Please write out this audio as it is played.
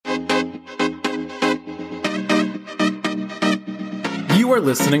You are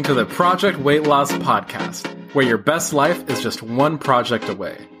listening to the Project Weight Loss Podcast, where your best life is just one project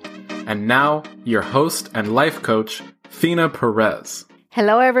away. And now, your host and life coach, Fina Perez.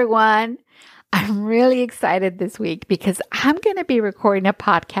 Hello, everyone. I'm really excited this week because I'm going to be recording a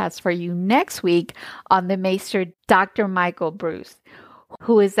podcast for you next week on the Maester Dr. Michael Bruce,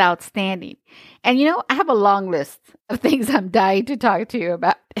 who is outstanding. And I have a long list of things I'm dying to talk to you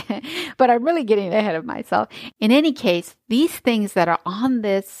about, but I'm really getting ahead of myself. In any case, these things that are on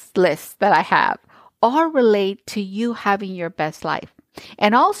this list that I have all relate to you having your best life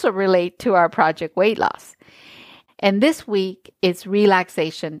and also relate to our Project Weight Loss. And this week is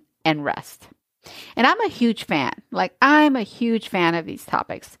relaxation and rest. And I'm a huge fan. I'm a huge fan of these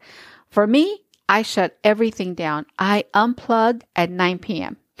topics. For me, I shut everything down. I unplug at 9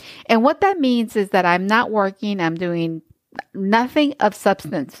 p.m. And what that means is that I'm not working. I'm doing nothing of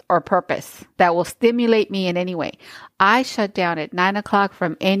substance or purpose that will stimulate me in any way. I shut down at 9 o'clock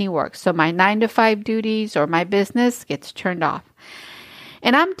from any work. So my 9 to 5 duties or my business gets turned off.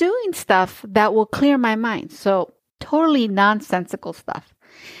 And I'm doing stuff that will clear my mind. So totally nonsensical stuff.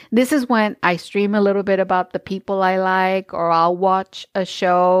 This is when I stream a little bit about the people I like, or I'll watch a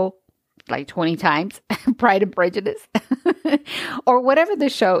show like 20 times, Pride and Prejudice, or whatever the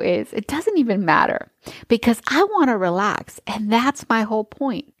show is. It doesn't even matter because I want to relax. And that's my whole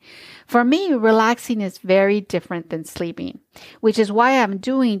point. For me, relaxing is very different than sleeping, which is why I'm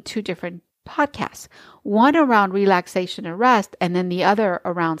doing 2 different podcasts, one around relaxation and rest, and then the other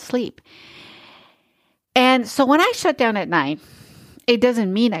around sleep. And so when I shut down at 9, it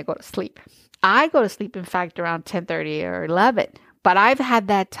doesn't mean I go to sleep. I go to sleep, in fact, around 10:30 or 11. But I've had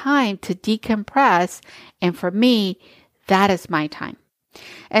that time to decompress. And for me, that is my time.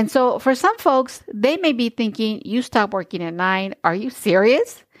 And so for some folks, they may be thinking, you stop working at 9. Are you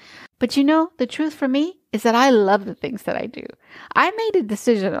serious? But the truth for me is that I love the things that I do. I made a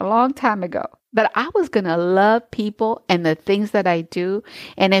decision a long time ago that I was going to love people and the things that I do.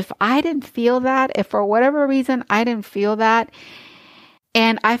 And if I didn't feel that, if for whatever reason I didn't feel that,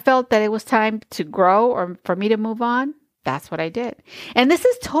 and I felt that it was time to grow or for me to move on, that's what I did. And this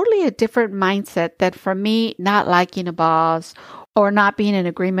is totally a different mindset that for me, not liking a boss or not being in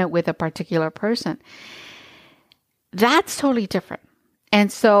agreement with a particular person. That's totally different.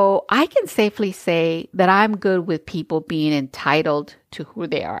 And so I can safely say that I'm good with people being entitled to who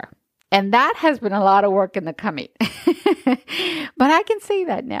they are. And that has been a lot of work in the coming. But I can say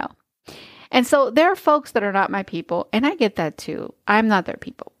that now. And so there are folks that are not my people, and I get that too. I'm not their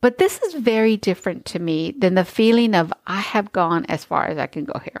people. But this is very different to me than the feeling of I have gone as far as I can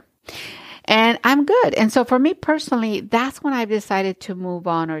go here. And I'm good. And so for me personally, that's when I've decided to move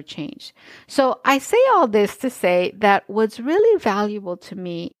on or change. So I say all this to say that what's really valuable to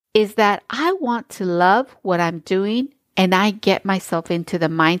me is that I want to love what I'm doing, and I get myself into the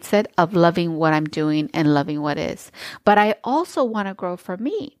mindset of loving what I'm doing and loving what is. But I also want to grow for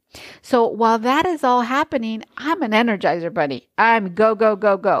me. So while that is all happening, I'm an energizer bunny. I'm go, go,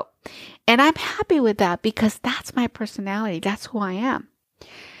 go, go. And I'm happy with that because that's my personality. That's who I am.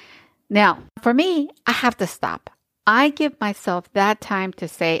 Now, for me, I have to stop. I give myself that time to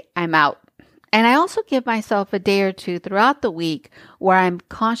say I'm out. And I also give myself a day or two throughout the week where I'm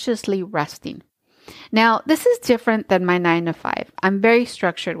consciously resting. Now, this is different than my 9 to 5. I'm very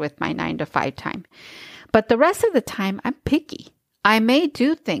structured with my 9 to 5 time. But the rest of the time, I'm picky. I may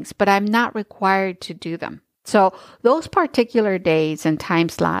do things, but I'm not required to do them. So those particular days and time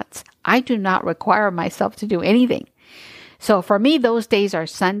slots, I do not require myself to do anything. So for me, those days are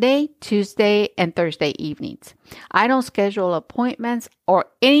Sunday, Tuesday, and Thursday evenings. I don't schedule appointments or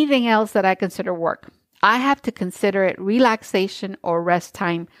anything else that I consider work. I have to consider it relaxation or rest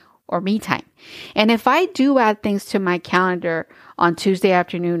time or me time. And if I do add things to my calendar on Tuesday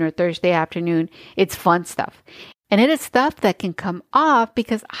afternoon or Thursday afternoon, it's fun stuff. And it is stuff that can come off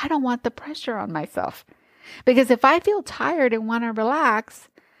because I don't want the pressure on myself. Because if I feel tired and want to relax,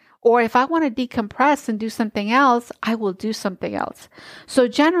 or if I want to decompress and do something else, I will do something else. So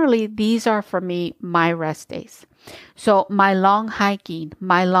generally, these are for me my rest days. So my long hiking,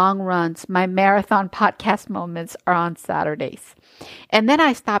 my long runs, my marathon podcast moments are on Saturdays. And then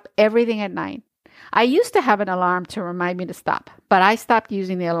I stop everything at 9. I used to have an alarm to remind me to stop, but I stopped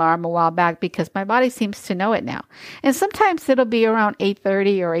using the alarm a while back because my body seems to know it now. And sometimes it'll be around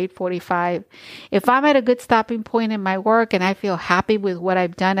 8:30 or 8:45. If I'm at a good stopping point in my work and I feel happy with what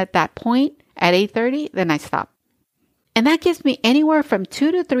I've done at that point at 8:30, then I stop. And that gives me anywhere from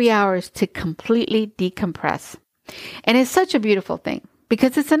 2 to 3 hours to completely decompress. And it's such a beautiful thing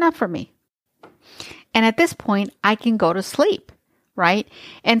because it's enough for me. And at this point, I can go to sleep, right?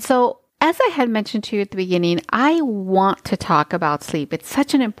 And so as I had mentioned to you at the beginning, I want to talk about sleep. It's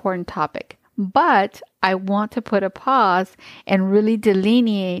such an important topic, but I want to put a pause and really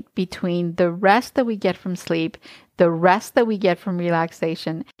delineate between the rest that we get from sleep, the rest that we get from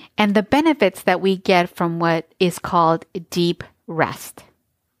relaxation, and the benefits that we get from what is called deep rest.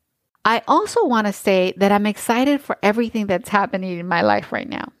 I also want to say that I'm excited for everything that's happening in my life right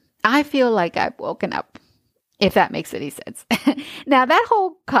now. I feel like I've woken up, if that makes any sense. Now, that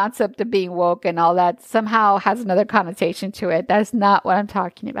whole concept of being woke and all that somehow has another connotation to it. That's not what I'm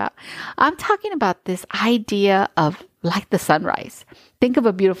talking about. I'm talking about this idea of like the sunrise. Think of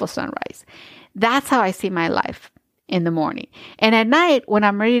a beautiful sunrise. That's how I see my life in the morning. And at night, when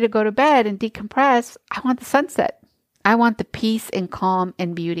I'm ready to go to bed and decompress, I want the sunset. I want the peace and calm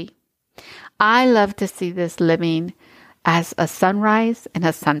and beauty. I love to see this living as a sunrise and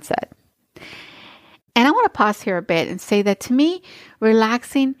a sunset. And I want to pause here a bit and say that to me,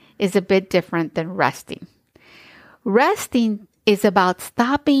 relaxing is a bit different than resting. Resting is about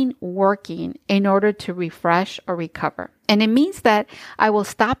stopping working in order to refresh or recover. And it means that I will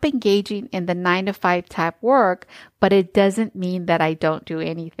stop engaging in the 9-to-5 type work, but it doesn't mean that I don't do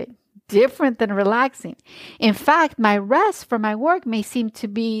anything. Different than relaxing. In fact, my rest from my work may seem to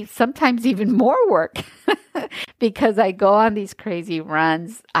be sometimes even more work because I go on these crazy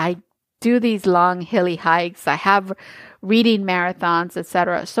runs. I do these long hilly hikes. I have reading marathons,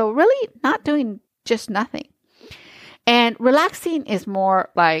 etc. So really not doing just nothing. And relaxing is more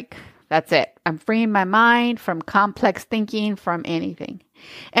like, that's it. I'm freeing my mind from complex thinking, from anything.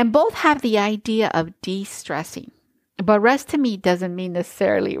 And both have the idea of de-stressing. But rest to me doesn't mean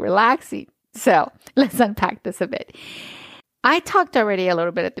necessarily relaxing. So let's unpack this a bit. I talked already a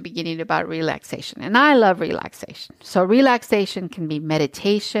little bit at the beginning about relaxation, and I love relaxation. So relaxation can be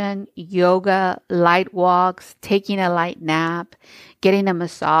meditation, yoga, light walks, taking a light nap, getting a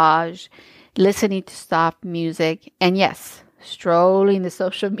massage, listening to soft music, and yes, strolling the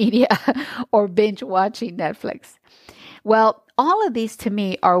social media or binge watching Netflix. Well, all of these to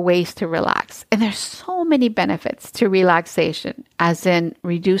me are ways to relax. And there's so many benefits to relaxation, as in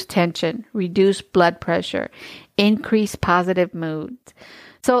reduce tension, reduce blood pressure, increase positive mood.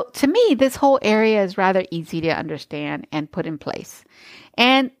 So to me, this whole area is rather easy to understand and put in place,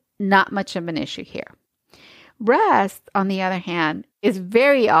 and not much of an issue here. Rest, on the other hand, is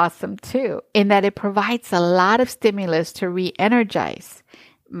very awesome too, in that it provides a lot of stimulus to re-energize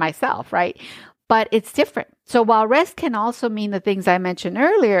myself, right? But it's different. So while rest can also mean the things I mentioned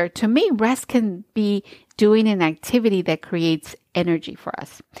earlier, to me, rest can be doing an activity that creates energy for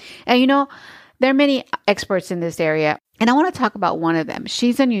us. And there are many experts in this area, and I want to talk about one of them.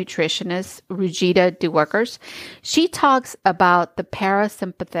 She's a nutritionist, Rujita DeWorkers. She talks about the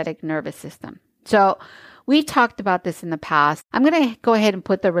parasympathetic nervous system. So we talked about this in the past. I'm going to go ahead and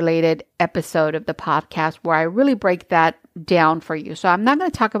put the related episode of the podcast where I really break that down for you. So I'm not going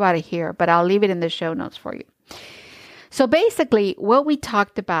to talk about it here, but I'll leave it in the show notes for you. So basically, what we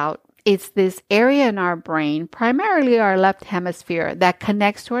talked about is this area in our brain, primarily our left hemisphere, that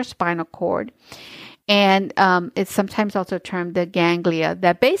connects to our spinal cord. And it's sometimes also termed the ganglia,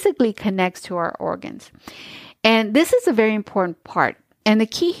 that basically connects to our organs. And this is a very important part. And the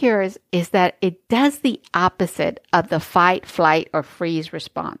key here is that it does the opposite of the fight, flight, or freeze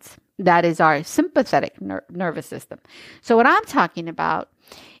response. That is our sympathetic nervous system. So what I'm talking about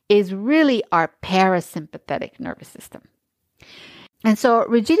is really our parasympathetic nervous system. And so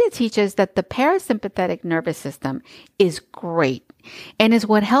Regina teaches that the parasympathetic nervous system is great and is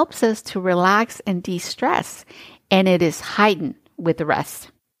what helps us to relax and de-stress. And it is heightened with rest.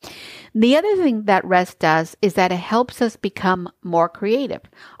 The other thing that rest does is that it helps us become more creative.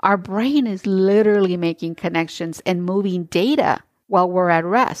 Our brain is literally making connections and moving data while we're at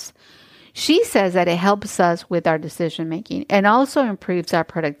rest. She says that it helps us with our decision making and also improves our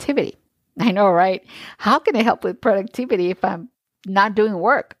productivity. I know, right? How can it help with productivity if I'm not doing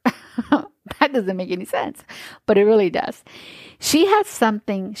work? That doesn't make any sense, but it really does. She has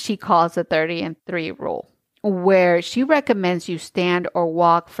something she calls the 30 and 3 rule, where she recommends you stand or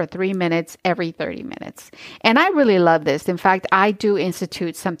walk for 3 minutes every 30 minutes. And I really love this. In fact, I do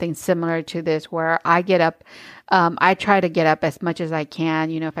institute something similar to this where I get up. I try to get up as much as I can,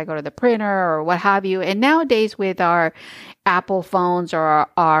 if I go to the printer or what have you. And nowadays with our Apple phones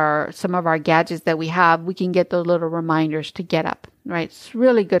or some of our gadgets that we have, we can get those little reminders to get up, right? It's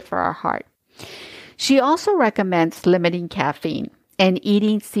really good for our heart. She also recommends limiting caffeine and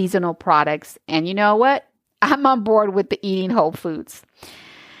eating seasonal products. And you know what? I'm on board with the eating whole foods.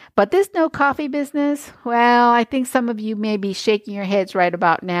 But this no coffee business, well, I think some of you may be shaking your heads right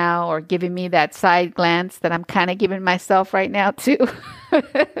about now or giving me that side glance that I'm kind of giving myself right now too.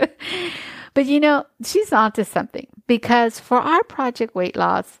 But she's onto something, because for our project weight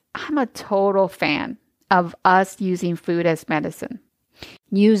loss, I'm a total fan of us using food as medicine,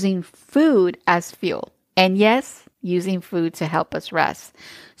 using food as fuel, and yes, using food to help us rest.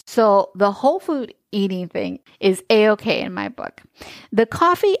 So the whole food eating thing is A-okay in my book. The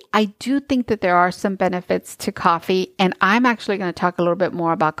coffee, I do think that there are some benefits to coffee, and I'm actually going to talk a little bit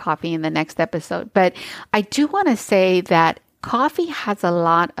more about coffee in the next episode. But I do want to say that coffee has a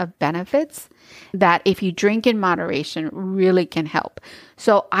lot of benefits that, if you drink in moderation, really can help.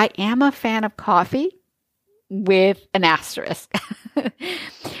 So I am a fan of coffee with an asterisk.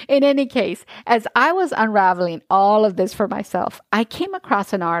 In any case, as I was unraveling all of this for myself, I came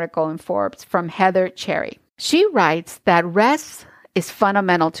across an article in Forbes from Heather Cherry. She writes that rest is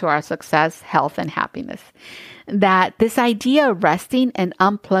fundamental to our success, health, and happiness. That this idea of resting and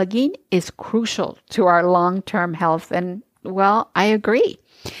unplugging is crucial to our long-term health. And well, I agree.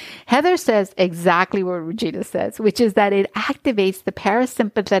 Heather says exactly what Regina says, which is that it activates the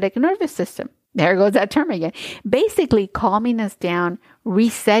parasympathetic nervous system. There goes that term again. Basically calming us down,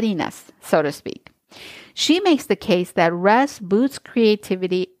 resetting us, so to speak. She makes the case that rest boosts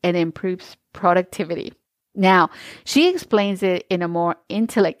creativity and improves productivity. Now, she explains it in a more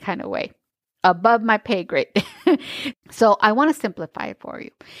intellect kind of way, above my pay grade. So I want to simplify it for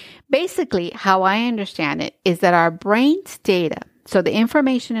you. Basically, how I understand it is that our brain's data, so the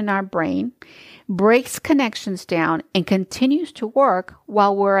information in our brain, breaks connections down and continues to work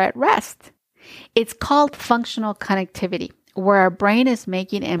while we're at rest. It's called functional connectivity, where our brain is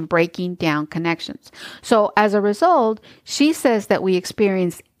making and breaking down connections. So as a result, she says that we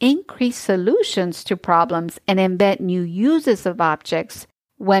experience increased solutions to problems and invent new uses of objects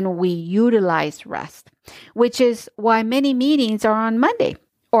when we utilize rest, which is why many meetings are on Monday,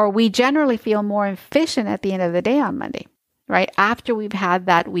 or we generally feel more efficient at the end of the day on Monday, right? After we've had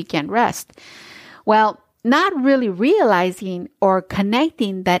that weekend rest. Well, not really realizing or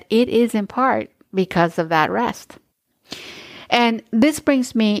connecting that it is in part because of that rest. And this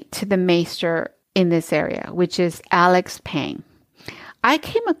brings me to the maester in this area, which is Alex Pang. I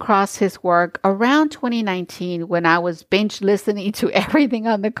came across his work around 2019 when I was binge listening to everything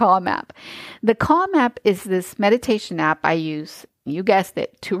on the Calm app. The Calm app is this meditation app I use, you guessed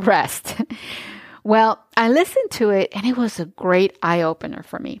it, to rest. Well, I listened to it and it was a great eye-opener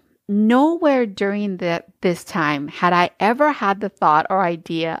for me. Nowhere during this time had I ever had the thought or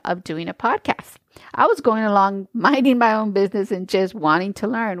idea of doing a podcast. I was going along, minding my own business and just wanting to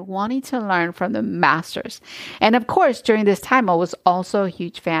learn from the masters. And of course, during this time, I was also a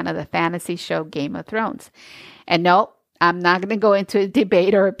huge fan of the fantasy show Game of Thrones. And no, I'm not going to go into a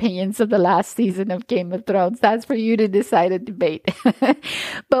debate or opinions of the last season of Game of Thrones. That's for you to decide a debate.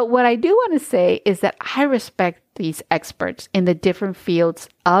 But what I do want to say is that I respect these experts in the different fields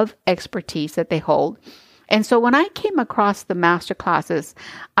of expertise that they hold. And so when I came across the master classes,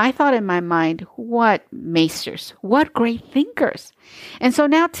 I thought in my mind, what maesters, what great thinkers. And so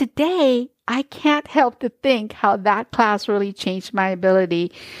now today, I can't help to think how that class really changed my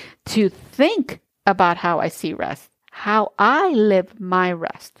ability to think about how I see rest, how I live my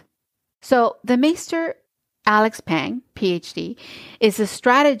rest. So the maester, Alex Pang, PhD, is a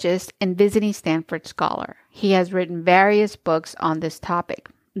strategist and visiting Stanford scholar. He has written various books on this topic.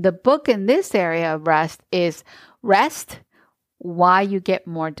 The book in this area of rest is Rest, Why You Get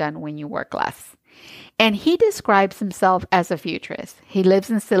More Done When You Work Less. And he describes himself as a futurist. He lives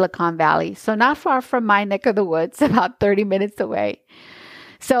in Silicon Valley, so not far from my neck of the woods, about 30 minutes away.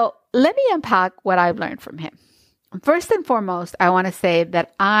 So let me unpack what I've learned from him. First and foremost, I want to say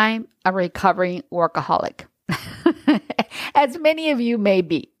that I'm a recovering workaholic, as many of you may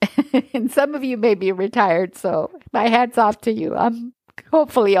be. And some of you may be retired, so my hat's off to you. I'm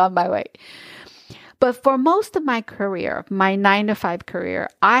hopefully on my way. But for most of my career, my 9-to-5 career,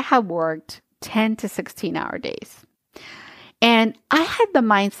 I have worked 10 to 16-hour days. And I had the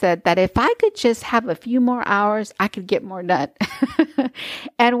mindset that if I could just have a few more hours, I could get more done.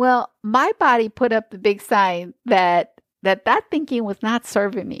 And well, my body put up the big sign that thinking was not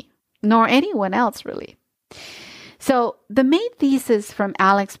serving me, nor anyone else really. So the main thesis from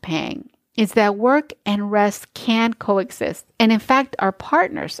Alex Pang is that work and rest can coexist, and in fact are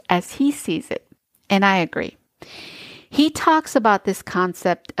partners as he sees it. And I agree. He talks about this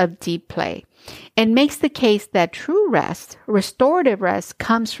concept of deep play and makes the case that true rest, restorative rest,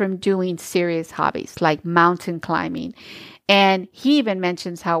 comes from doing serious hobbies like mountain climbing And he even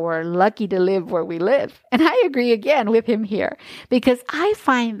mentions how we're lucky to live where we live. And I agree again with him here, because I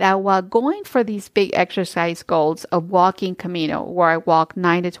find that while going for these big exercise goals of walking Camino, where I walk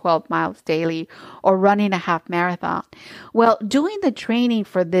 9 to 12 miles daily, or running a half marathon, well, doing the training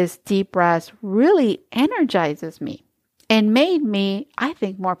for this deep rest really energizes me and made me, I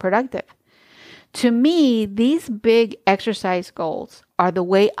think, more productive. To me, these big exercise goals are the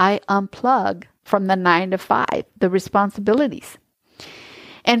way I unplug from the 9 to 5, the responsibilities.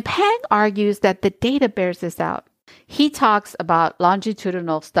 And Peng argues that the data bears this out. He talks about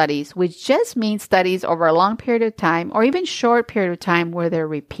longitudinal studies, which just means studies over a long period of time or even short period of time where they're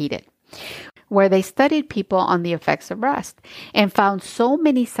repeated, where they studied people on the effects of rest and found so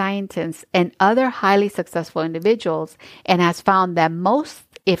many scientists and other highly successful individuals, and has found that most,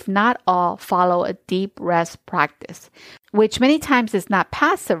 if not all, follow a deep rest practice, which many times is not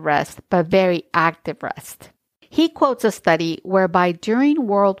passive rest, but very active rest. He quotes a study whereby during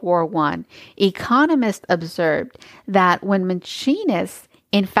World War I, economists observed that when machinists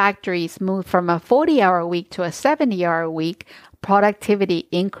in factories moved from a 40-hour week to a 70-hour week, productivity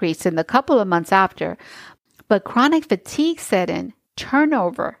increased in the couple of months after, but chronic fatigue set in,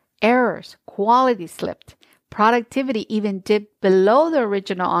 turnover, errors, quality slipped. Productivity even dipped below the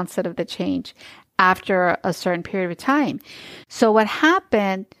original onset of the change after a certain period of time. So what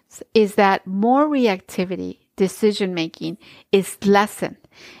happens is that more reactivity, decision-making is lessened,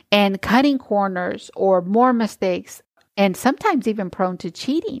 and cutting corners or more mistakes, and sometimes even prone to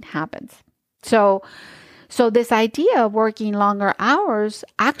cheating, happens. So this idea of working longer hours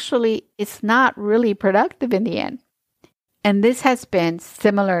actually is not really productive in the end. And this has been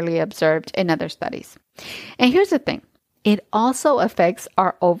similarly observed in other studies. And here's the thing. It also affects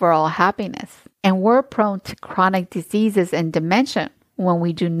our overall happiness. And we're prone to chronic diseases and dementia when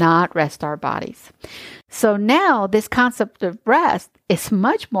we do not rest our bodies. So now this concept of rest is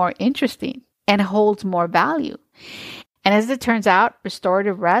much more interesting and holds more value. And as it turns out,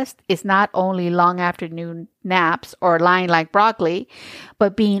 restorative rest is not only long afternoon naps or lying like broccoli,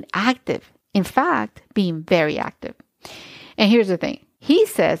 but being active. In fact, being very active. And here's the thing. He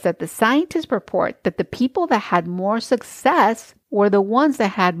says that the scientists report that the people that had more success were the ones that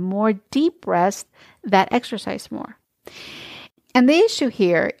had more deep rest, that exercised more. And the issue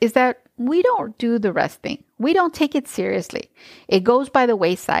here is that we don't do the rest thing. We don't take it seriously. It goes by the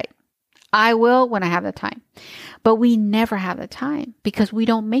wayside. I will when I have the time. But we never have the time because we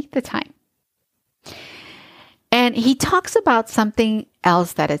don't make the time. And he talks about something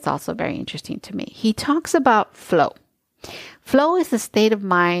else that is also very interesting to me. He talks about flow. Flow is a state of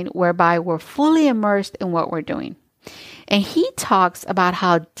mind whereby we're fully immersed in what we're doing. And he talks about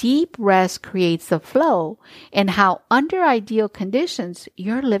how deep rest creates the flow and how under ideal conditions,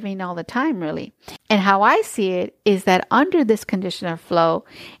 you're living all the time, really. And how I see it is that under this condition of flow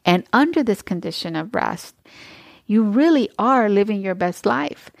and under this condition of rest, you really are living your best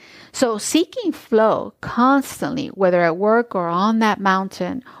life. So seeking flow constantly, whether at work or on that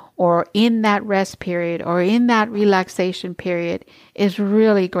mountain or in that rest period or in that relaxation period, is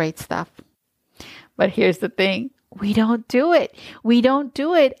really great stuff. But here's the thing. We don't do it. We don't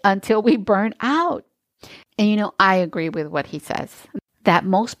do it until we burn out. And I agree with what he says, that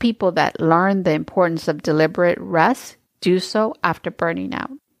most people that learn the importance of deliberate rest do so after burning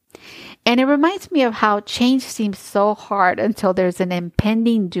out. And it reminds me of how change seems so hard until there's an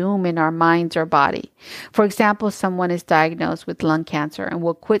impending doom in our minds or body. For example, someone is diagnosed with lung cancer and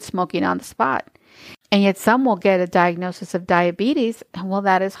will quit smoking on the spot. And yet some will get a diagnosis of diabetes. And well,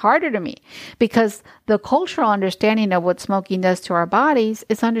 that is harder to me because the cultural understanding of what smoking does to our bodies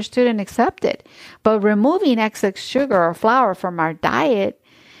is understood and accepted. But removing excess sugar or flour from our diet,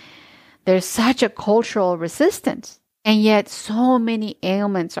 there's such a cultural resistance. And yet so many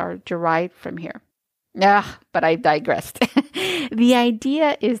ailments are derived from here. But I digressed. The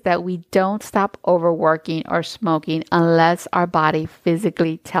idea is that we don't stop overworking or smoking unless our body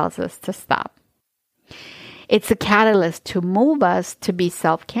physically tells us to stop. It's a catalyst to move us to be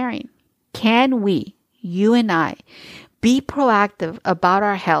self-caring. Can we, you and I, be proactive about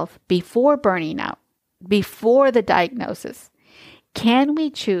our health before burning out, before the diagnosis? Can we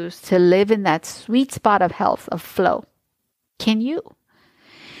choose to live in that sweet spot of health, of flow? Can you?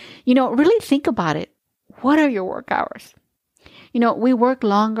 Really think about it. What are your work hours? We work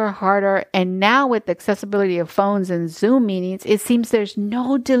longer, harder, and now with the accessibility of phones and Zoom meetings, it seems there's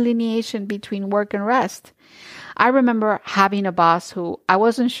no delineation between work and rest. I remember having a boss who I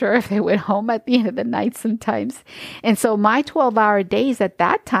wasn't sure if they went home at the end of the night sometimes. And so my 12-hour days at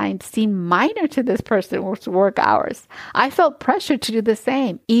that time seemed minor to this person's work hours. I felt pressure to do the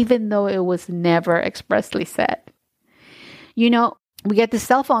same, even though it was never expressly said. We get the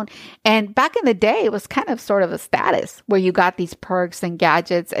cell phone. And back in the day, it was kind of sort of a status where you got these perks and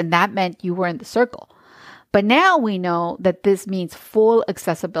gadgets, and that meant you were in the circle. But now we know that this means full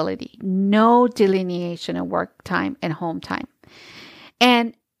accessibility, no delineation of work time and home time.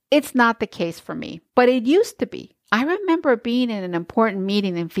 And it's not the case for me, but it used to be. I remember being in an important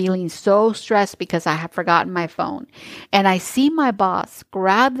meeting and feeling so stressed because I had forgotten my phone. And I see my boss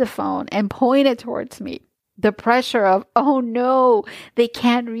grab the phone and point it towards me. The pressure of, oh no, they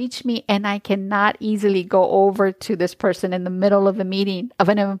can't reach me and I cannot easily go over to this person in the middle of a meeting, of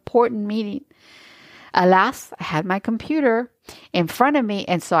an important meeting. Alas, I had my computer in front of me,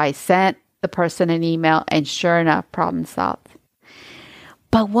 and so I sent the person an email, and sure enough, problem solved.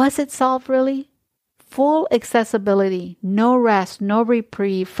 But was it solved really? Full accessibility, no rest, no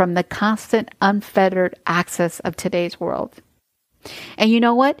reprieve from the constant, unfettered access of today's world. And you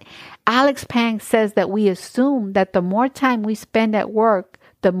know what? Alex Pang says that we assume that the more time we spend at work,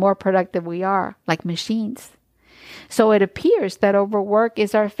 the more productive we are, like machines. So it appears that overwork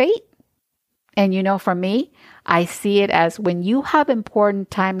is our fate. And for me, I see it as when you have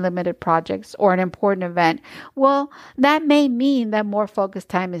important time-limited projects or an important event, well, that may mean that more focused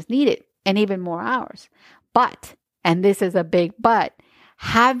time is needed and even more hours. But, and this is a big but,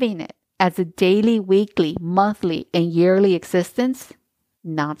 having it as a daily, weekly, monthly, and yearly existence,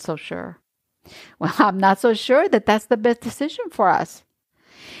 not so sure. Well, I'm not so sure that that's the best decision for us.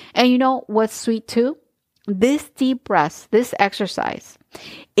 And you know what's sweet too? This deep rest, this exercise,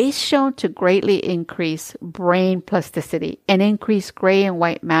 is shown to greatly increase brain plasticity and increase gray and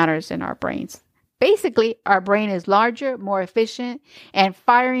white matters in our brains. Basically, our brain is larger, more efficient, and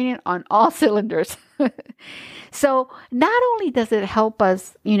firing it on all cylinders. So not only does it help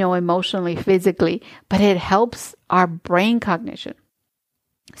us, emotionally, physically, but it helps our brain cognition.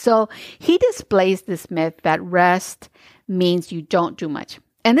 So he displays this myth that rest means you don't do much.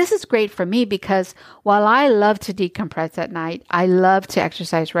 And this is great for me because while I love to decompress at night, I love to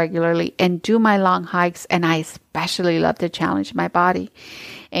exercise regularly and do my long hikes, and I especially love to challenge my body.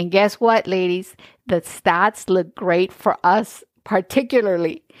 And guess what, ladies? The stats look great for us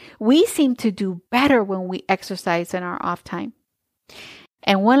particularly. We seem to do better when we exercise in our off time.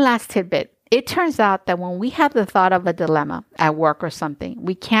 And one last tidbit. It turns out that when we have the thought of a dilemma at work or something,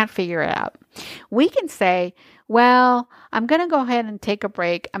 we can't figure it out. We can say, well, I'm going to go ahead and take a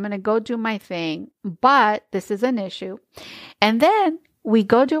break. I'm going to go do my thing, but this is an issue. And then we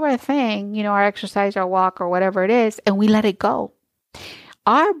go do our thing, our exercise, our walk, or whatever it is, and we let it go.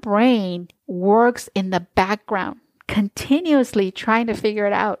 Our brain works in the background, continuously trying to figure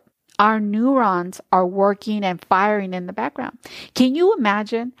it out. Our neurons are working and firing in the background. Can you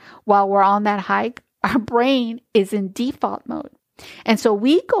imagine while we're on that hike, our brain is in default mode. And so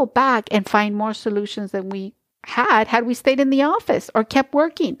we go back and find more solutions than we had we stayed in the office or kept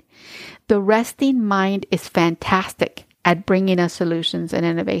working. The resting mind is fantastic at bringing us solutions and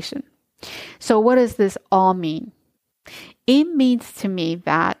innovation. So what does this all mean? It means to me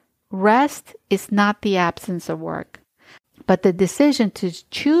that rest is not the absence of work, but the decision to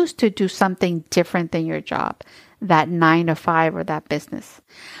choose to do something different than your job, that 9 to 5 or that business.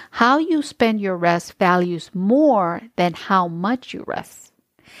 How you spend your rest values more than how much you rest.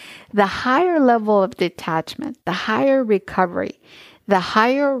 The higher level of detachment, the higher recovery, the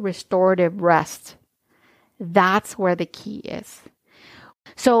higher restorative rest, that's where the key is.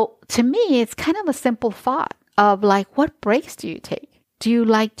 So to me, it's kind of a simple thought of what breaks do you take? Do you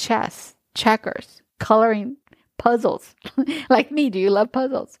like chess, checkers, coloring, puzzles? Like me, do you love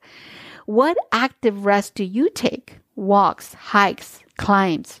puzzles? What active rest do you take? Walks, hikes,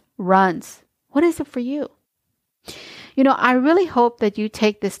 climbs, runs. What is it for you? I really hope that you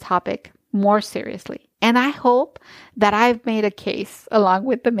take this topic more seriously. And I hope that I've made a case, along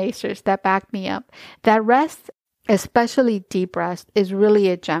with the Macers that back me up, that rest, especially deep rest, is really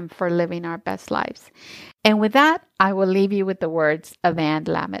a gem for living our best lives. And with that, I will leave you with the words of Anne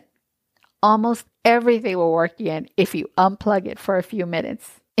Lamott. Almost everything will work again if you unplug it for a few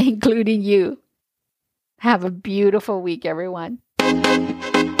minutes, including you. Have a beautiful week, everyone.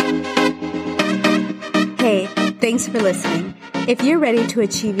 Hey, thanks for listening. If you're ready to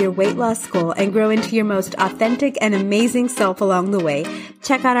achieve your weight loss goal and grow into your most authentic and amazing self along the way,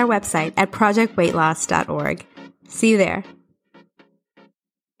 check out our website at projectweightloss.org. See you there.